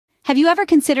Have you ever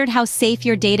considered how safe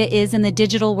your data is in the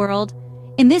digital world?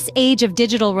 In this age of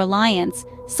digital reliance,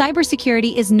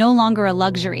 cybersecurity is no longer a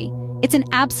luxury. It's an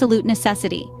absolute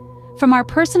necessity. From our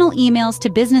personal emails to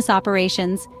business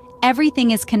operations,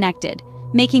 everything is connected,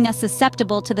 making us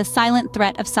susceptible to the silent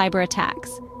threat of cyberattacks.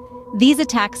 These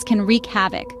attacks can wreak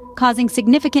havoc, causing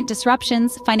significant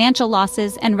disruptions, financial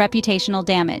losses, and reputational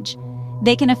damage.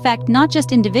 They can affect not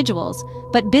just individuals,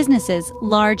 but businesses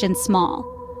large and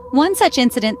small. One such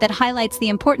incident that highlights the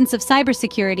importance of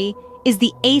cybersecurity is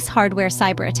the Ace Hardware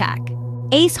cyberattack.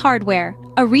 Ace Hardware,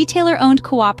 a retailer-owned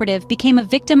cooperative, became a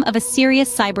victim of a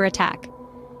serious cyberattack.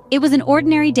 It was an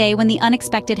ordinary day when the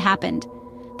unexpected happened.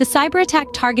 The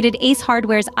cyberattack targeted Ace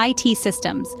Hardware's IT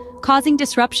systems, causing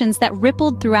disruptions that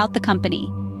rippled throughout the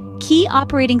company. Key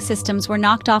operating systems were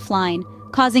knocked offline,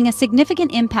 causing a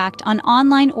significant impact on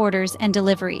online orders and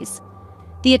deliveries.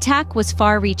 The attack was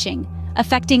far-reaching,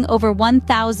 affecting over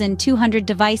 1,200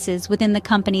 devices within the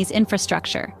company's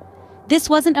infrastructure. This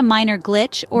wasn't a minor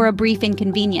glitch or a brief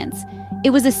inconvenience. It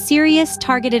was a serious,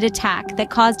 targeted attack that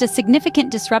caused a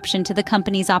significant disruption to the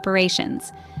company's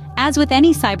operations. As with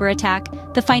any cyber attack,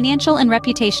 the financial and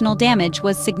reputational damage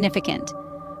was significant.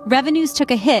 Revenues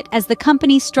took a hit as the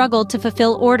company struggled to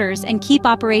fulfill orders and keep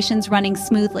operations running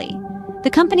smoothly. The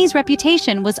company's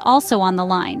reputation was also on the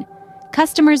line.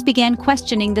 Customers began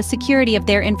questioning the security of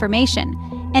their information,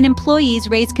 and employees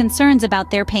raised concerns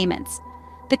about their payments.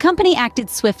 The company acted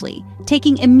swiftly,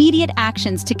 taking immediate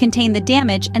actions to contain the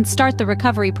damage and start the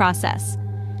recovery process.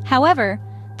 However,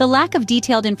 the lack of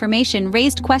detailed information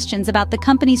raised questions about the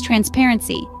company's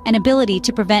transparency and ability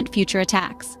to prevent future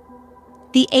attacks.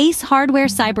 The Ace Hardware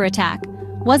cyberattack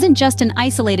wasn't just an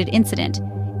isolated incident,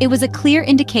 it was a clear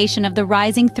indication of the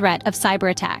rising threat of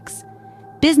cyberattacks.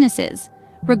 Businesses,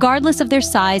 regardless of their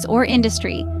size or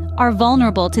industry, are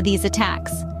vulnerable to these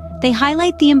attacks. They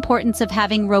highlight the importance of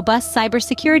having robust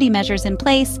cybersecurity measures in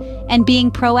place and being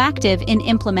proactive in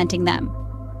implementing them.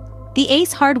 The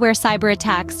Ace Hardware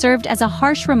cyberattack served as a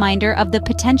harsh reminder of the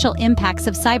potential impacts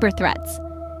of cyber threats.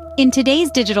 In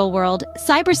today's digital world,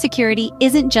 cybersecurity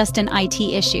isn't just an IT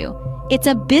issue. It's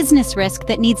a business risk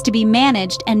that needs to be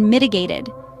managed and mitigated.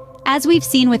 As we've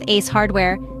seen with Ace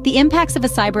Hardware, the impacts of a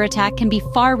cyberattack can be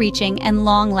far-reaching and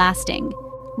long-lasting.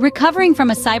 Recovering from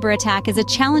a cyberattack is a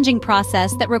challenging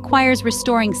process that requires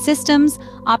restoring systems,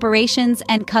 operations,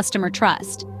 and customer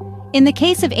trust. In the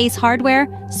case of Ace Hardware,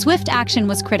 swift action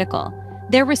was critical.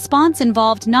 Their response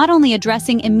involved not only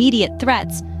addressing immediate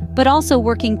threats, but also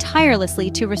working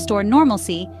tirelessly to restore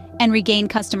normalcy and regain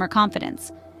customer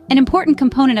confidence. An important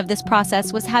component of this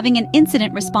process was having an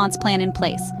incident response plan in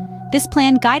place. This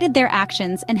plan guided their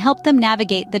actions and helped them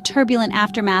navigate the turbulent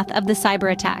aftermath of the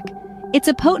cyberattack. It's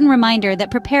a potent reminder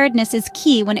that preparedness is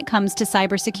key when it comes to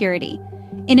cybersecurity.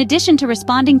 In addition to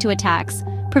responding to attacks,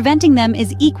 preventing them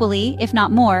is equally, if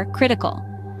not more, critical.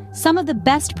 Some of the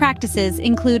best practices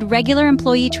include regular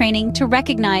employee training to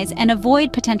recognize and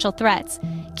avoid potential threats,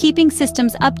 keeping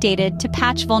systems updated to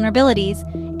patch vulnerabilities,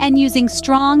 and using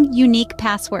strong, unique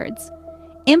passwords.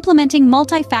 Implementing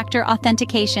multi-factor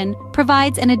authentication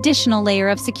provides an additional layer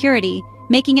of security,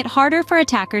 making it harder for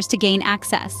attackers to gain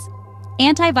access.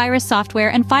 Antivirus software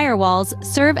and firewalls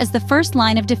serve as the first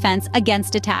line of defense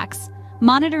against attacks,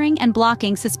 monitoring and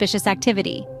blocking suspicious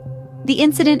activity. The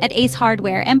incident at Ace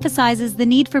Hardware emphasizes the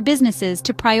need for businesses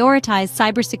to prioritize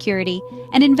cybersecurity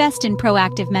and invest in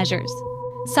proactive measures.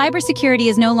 Cybersecurity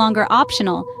is no longer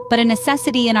optional, but a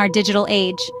necessity in our digital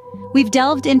age. We've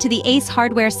delved into the Ace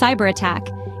Hardware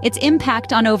cyberattack, its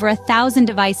impact on over 1,000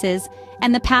 devices,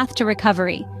 and the path to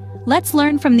recovery. Let's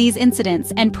learn from these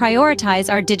incidents and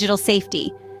prioritize our digital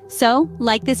safety. So,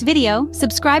 like this video,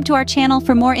 subscribe to our channel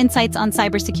for more insights on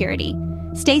cybersecurity.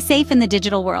 Stay safe in the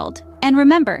digital world. And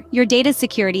remember, your data's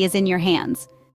security is in your hands.